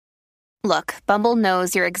Look, Bumble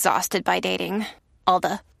knows you're exhausted by dating. All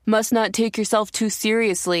the must not take yourself too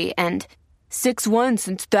seriously and 6'1"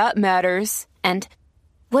 since that matters. And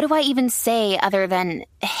what do I even say other than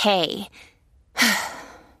hey?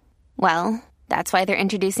 Well, that's why they're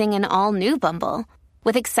introducing an all-new Bumble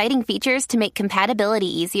with exciting features to make compatibility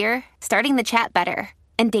easier, starting the chat better,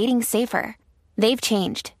 and dating safer. They've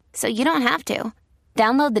changed, so you don't have to.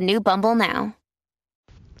 Download the new Bumble now.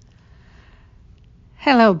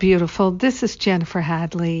 Hello, beautiful. This is Jennifer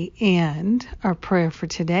Hadley, and our prayer for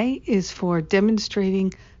today is for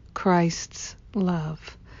demonstrating Christ's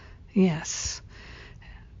love. Yes.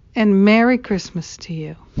 And Merry Christmas to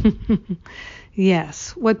you.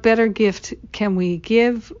 Yes. What better gift can we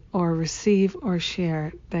give or receive or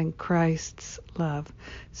share than Christ's love?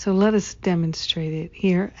 So let us demonstrate it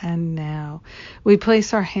here and now. We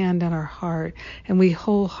place our hand on our heart and we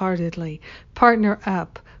wholeheartedly partner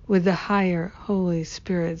up with the higher Holy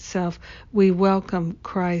Spirit self. We welcome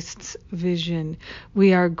Christ's vision.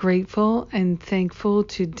 We are grateful and thankful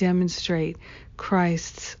to demonstrate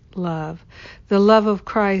Christ's love. The love of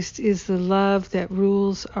Christ is the love that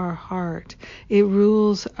rules our heart. It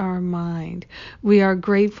rules our mind. We are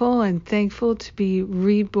grateful and thankful to be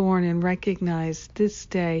reborn and recognized this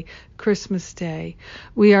day, Christmas Day.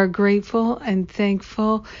 We are grateful and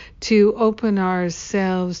thankful to open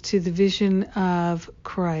ourselves to the vision of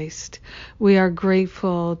Christ. We are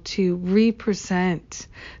grateful to represent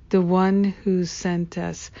the one who sent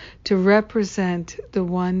us, to represent the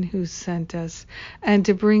one who sent us, and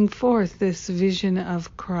to bring forth this vision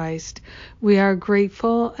of Christ. We are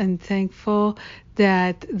grateful and thankful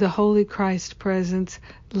that the Holy Christ presence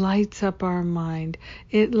lights up our mind.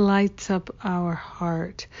 It lights up our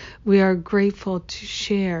heart. We are grateful to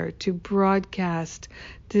share, to broadcast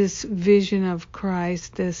this vision of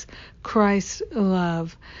Christ, this Christ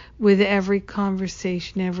love with every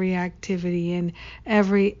conversation, every activity, and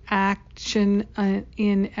every action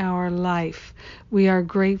in our life. We are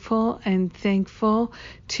grateful and thankful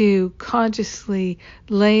to consciously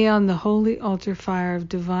lay on the holy altar fire of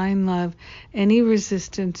divine love any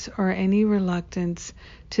resistance or any reluctance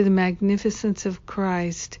to the magnificence of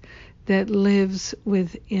Christ that lives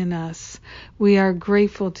within us. We are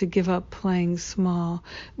grateful to give up playing small.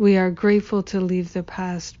 We are grateful to leave the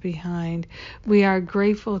past behind. We are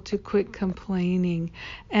grateful to quit complaining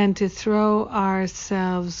and to throw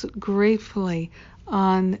ourselves gratefully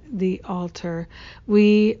on the altar.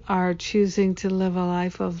 We are choosing to live a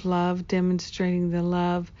life of love, demonstrating the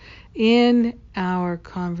love in our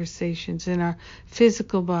conversations, in our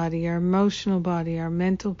physical body, our emotional body, our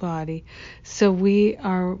mental body. So we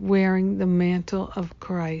are wearing the mantle of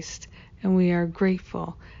Christ, and we are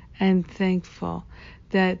grateful and thankful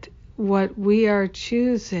that what we are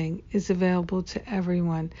choosing is available to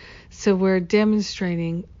everyone. So we're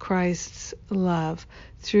demonstrating Christ's love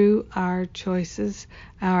through our choices,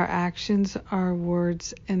 our actions, our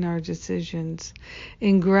words, and our decisions.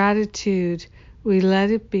 In gratitude, we let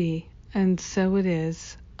it be, and so it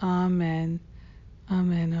is. Amen.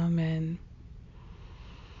 Amen. Amen.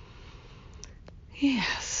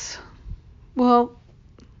 Yes. Well,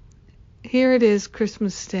 here it is,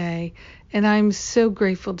 Christmas Day, and I'm so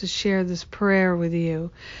grateful to share this prayer with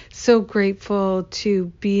you. So grateful to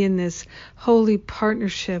be in this holy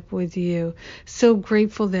partnership with you. So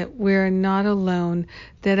grateful that we're not alone,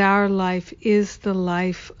 that our life is the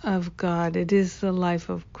life of God. It is the life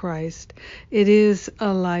of Christ. It is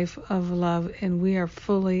a life of love, and we are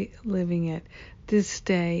fully living it this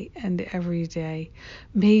day and every day.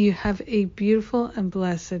 May you have a beautiful and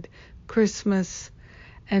blessed Christmas,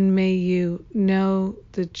 and may you know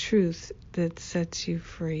the truth that sets you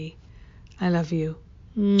free. I love you.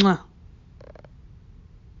 Mwah.